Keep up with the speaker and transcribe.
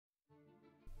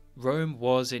Rome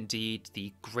was indeed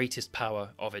the greatest power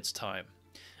of its time,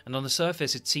 and on the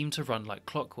surface it seemed to run like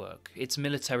clockwork. Its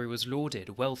military was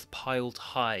lauded, wealth piled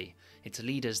high, its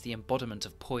leaders the embodiment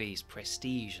of poise,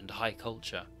 prestige and high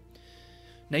culture.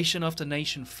 Nation after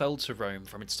nation fell to Rome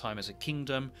from its time as a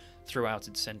kingdom, throughout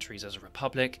its centuries as a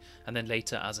republic, and then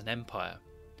later as an empire.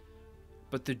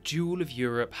 But the jewel of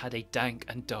Europe had a dank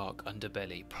and dark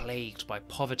underbelly, plagued by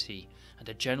poverty and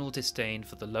a general disdain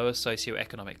for the lower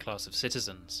socio-economic class of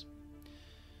citizens.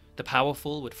 The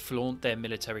powerful would flaunt their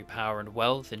military power and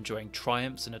wealth, enjoying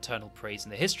triumphs and eternal praise in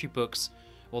the history books,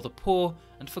 while the poor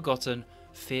and forgotten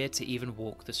feared to even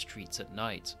walk the streets at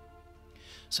night.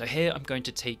 So here I'm going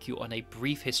to take you on a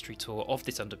brief history tour of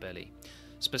this underbelly,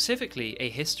 specifically a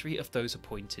history of those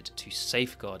appointed to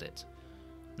safeguard it.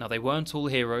 Now, they weren't all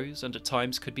heroes, and at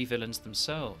times could be villains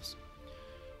themselves.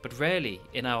 But rarely,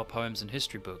 in our poems and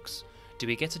history books, do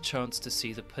we get a chance to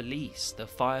see the police, the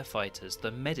firefighters,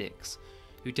 the medics,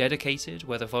 who dedicated,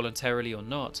 whether voluntarily or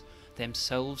not,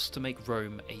 themselves to make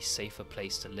Rome a safer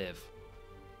place to live.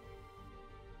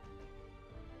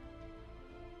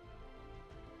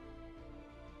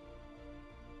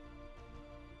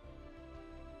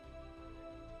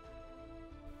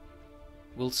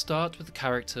 We'll start with the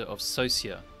character of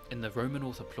Socia in the Roman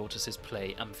author Plautus's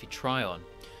play Amphitryon,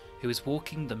 who is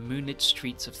walking the moonlit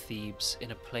streets of Thebes in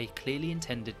a play clearly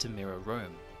intended to mirror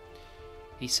Rome.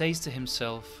 He says to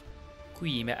himself,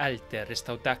 "Qui me alter est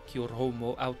audacior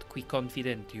homo aut qui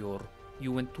confidentior,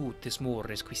 juventutes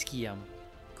mores quisciam,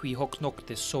 qui hoc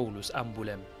noctes solus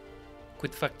ambulem,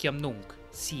 quid faciam nunc,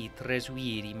 si tres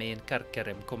viri me in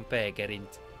carcerem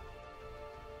compegerint."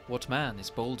 What man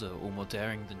is bolder or more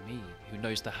daring than me, who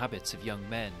knows the habits of young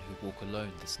men who walk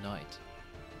alone this night?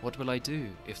 What will I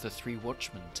do if the 3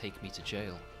 watchmen take me to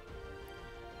jail?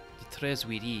 The tres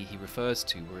viri he refers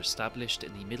to were established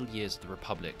in the middle years of the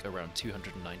Republic around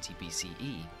 290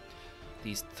 BCE.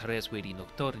 These tres viri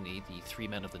nocturni, the 3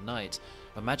 men of the night,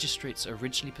 were magistrates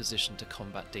originally positioned to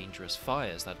combat dangerous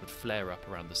fires that would flare up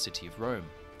around the city of Rome.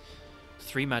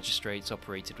 3 magistrates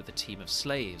operated with a team of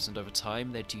slaves, and over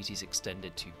time their duties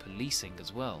extended to policing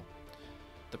as well.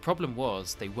 The problem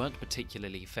was they weren't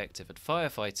particularly effective at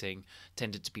firefighting,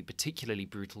 tended to be particularly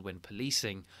brutal when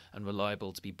policing, and were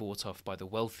liable to be bought off by the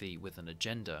wealthy with an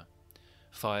agenda.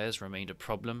 Fires remained a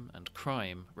problem, and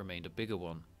crime remained a bigger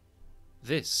one.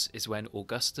 This is when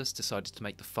Augustus decided to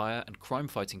make the fire and crime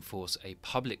fighting force a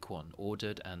public one,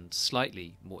 ordered and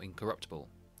slightly more incorruptible.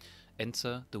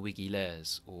 Enter the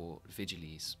Vigiles, or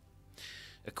Vigiles.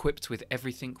 Equipped with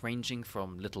everything ranging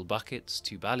from little buckets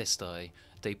to ballistae,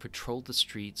 they patrolled the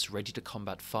streets ready to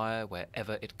combat fire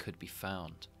wherever it could be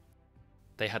found.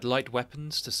 They had light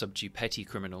weapons to subdue petty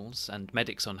criminals and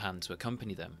medics on hand to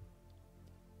accompany them.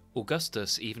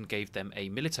 Augustus even gave them a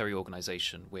military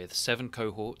organisation with 7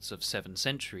 cohorts of 7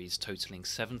 centuries totaling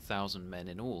 7,000 men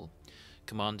in all,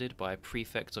 commanded by a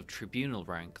prefect of tribunal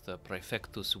rank, the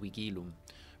praefectus vigilum,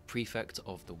 prefect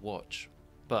of the watch.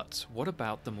 But what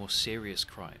about the more serious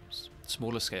crimes?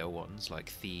 Smaller scale ones like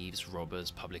thieves,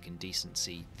 robbers, public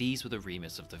indecency, these were the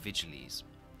remit of the Vigiles.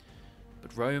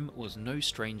 But Rome was no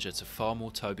stranger to far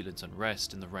more turbulent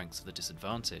unrest in the ranks of the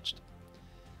disadvantaged.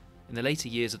 In the later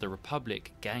years of the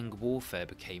Republic, gang warfare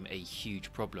became a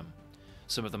huge problem.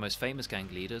 Some of the most famous gang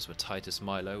leaders were Titus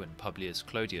Milo and Publius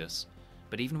Clodius,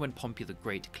 but even when Pompey the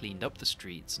Great cleaned up the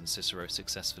streets and Cicero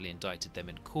successfully indicted them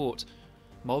in court,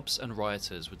 mobs and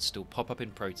rioters would still pop up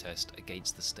in protest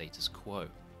against the status quo.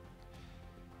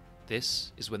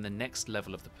 This is when the next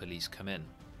level of the police come in,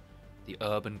 the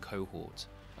Urban Cohort,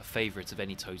 a favourite of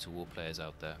any Total War players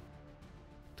out there.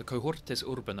 The cohortes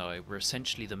urbanae were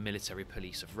essentially the military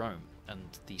police of Rome,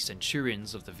 and the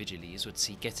centurions of the Vigiles would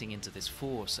see getting into this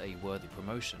force a worthy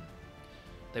promotion.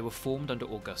 They were formed under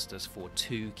Augustus for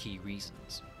 2 key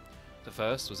reasons. The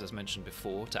first was, as mentioned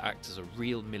before, to act as a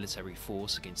real military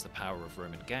force against the power of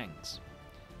Roman gangs.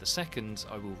 The second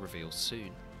I will reveal soon.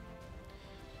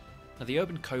 Now, the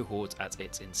Urban Cohort at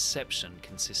its inception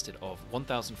consisted of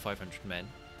 1,500 men,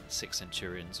 6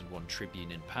 centurions and 1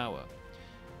 tribune in power.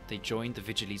 They joined the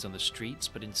Vigiles on the streets,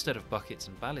 but instead of buckets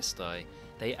and ballistae,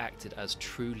 they acted as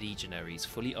true legionaries,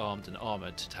 fully armed and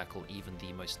armoured to tackle even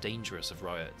the most dangerous of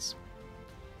riots.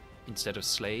 Instead of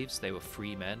slaves, they were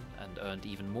free men and earned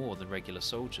even more than regular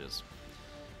soldiers.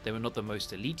 They were not the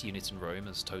most elite unit in Rome,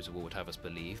 as Total War would have us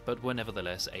believe, but were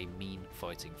nevertheless a mean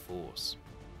fighting force.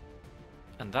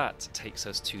 And that takes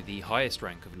us to the highest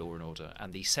rank of law and order,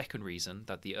 and the second reason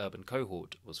that the Urban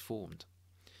Cohort was formed.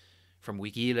 From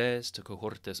Vigiles to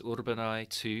cohortes urbanae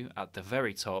to, at the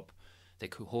very top, the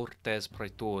cohortes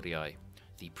Praetoriae,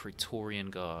 the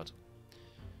Praetorian Guard.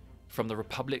 From the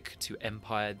Republic to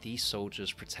Empire, these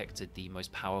soldiers protected the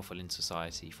most powerful in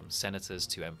society, from senators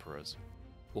to emperors.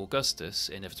 Augustus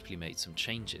inevitably made some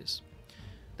changes.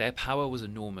 Their power was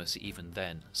enormous even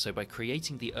then, so by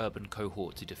creating the Urban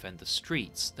Cohort to defend the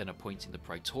streets, then appointing the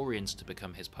Praetorians to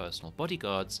become his personal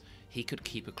bodyguards, he could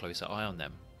keep a closer eye on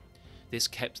them. This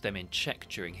kept them in check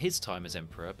during his time as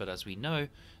emperor, but as we know,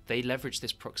 they leveraged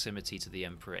this proximity to the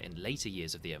emperor in later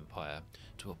years of the empire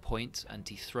to appoint and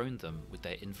dethrone them with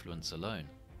their influence alone.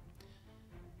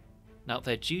 Now,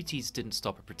 their duties didn't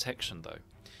stop at protection though.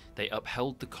 They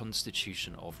upheld the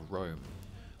constitution of Rome.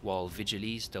 While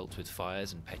Vigiles dealt with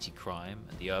fires and petty crime,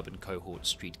 and the Urban Cohort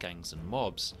street gangs and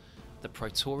mobs, the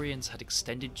Praetorians had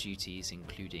extended duties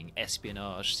including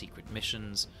espionage, secret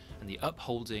missions, and the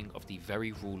upholding of the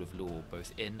very rule of law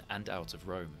both in and out of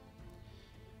Rome.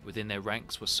 Within their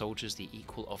ranks were soldiers the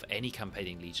equal of any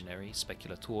campaigning legionary,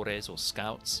 speculatores or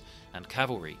scouts, and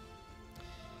cavalry.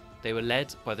 They were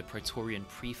led by the Praetorian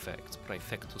prefect,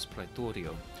 Praefectus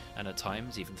Praetorio, and at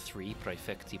times even 3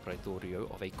 Praefecti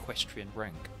Praetorio of equestrian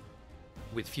rank.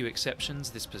 With few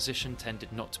exceptions, this position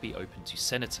tended not to be open to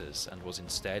senators and was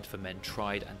instead for men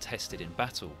tried and tested in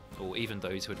battle, or even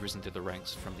those who had risen through the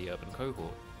ranks from the Urban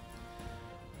Cohort.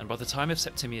 And by the time of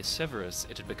Septimius Severus,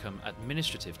 it had become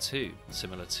administrative too,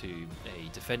 similar to a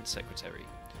defense secretary.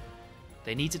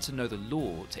 They needed to know the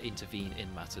law to intervene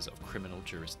in matters of criminal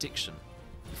jurisdiction.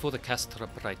 Before the Castra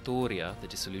Praetoria, the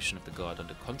dissolution of the guard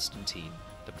under Constantine,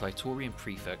 the Praetorian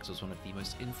prefect was one of the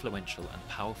most influential and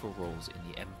powerful roles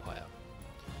in the empire.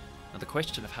 Now, the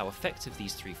question of how effective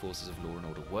these 3 forces of law and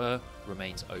order were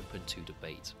remains open to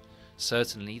debate.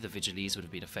 Certainly, the Vigiles would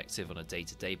have been effective on a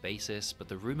day-to-day basis, but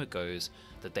the rumour goes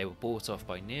that they were bought off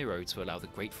by Nero to allow the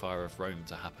Great Fire of Rome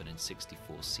to happen in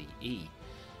 64 CE,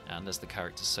 and as the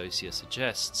character Socia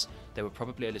suggests, they were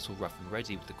probably a little rough and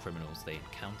ready with the criminals they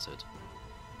encountered.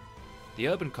 The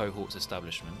Urban Cohort's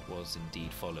establishment was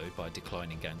indeed followed by a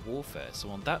decline in gang warfare, so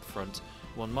on that front,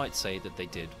 one might say that they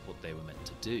did what they were meant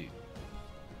to do.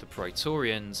 The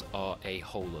Praetorians are a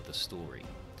whole other story.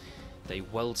 They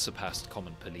well surpassed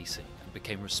common policing and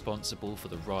became responsible for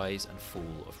the rise and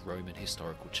fall of Roman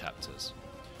historical chapters.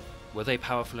 Were they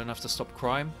powerful enough to stop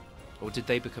crime? Or did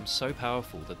they become so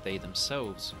powerful that they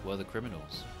themselves were the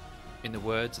criminals? In the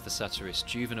words of the satirist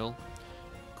Juvenal,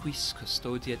 "Quis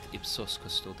custodiet ipsos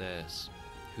custodes?"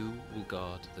 Who will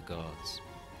guard the guards?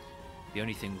 The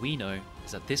only thing we know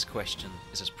is that this question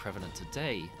is as prevalent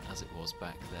today as it was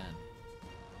back then.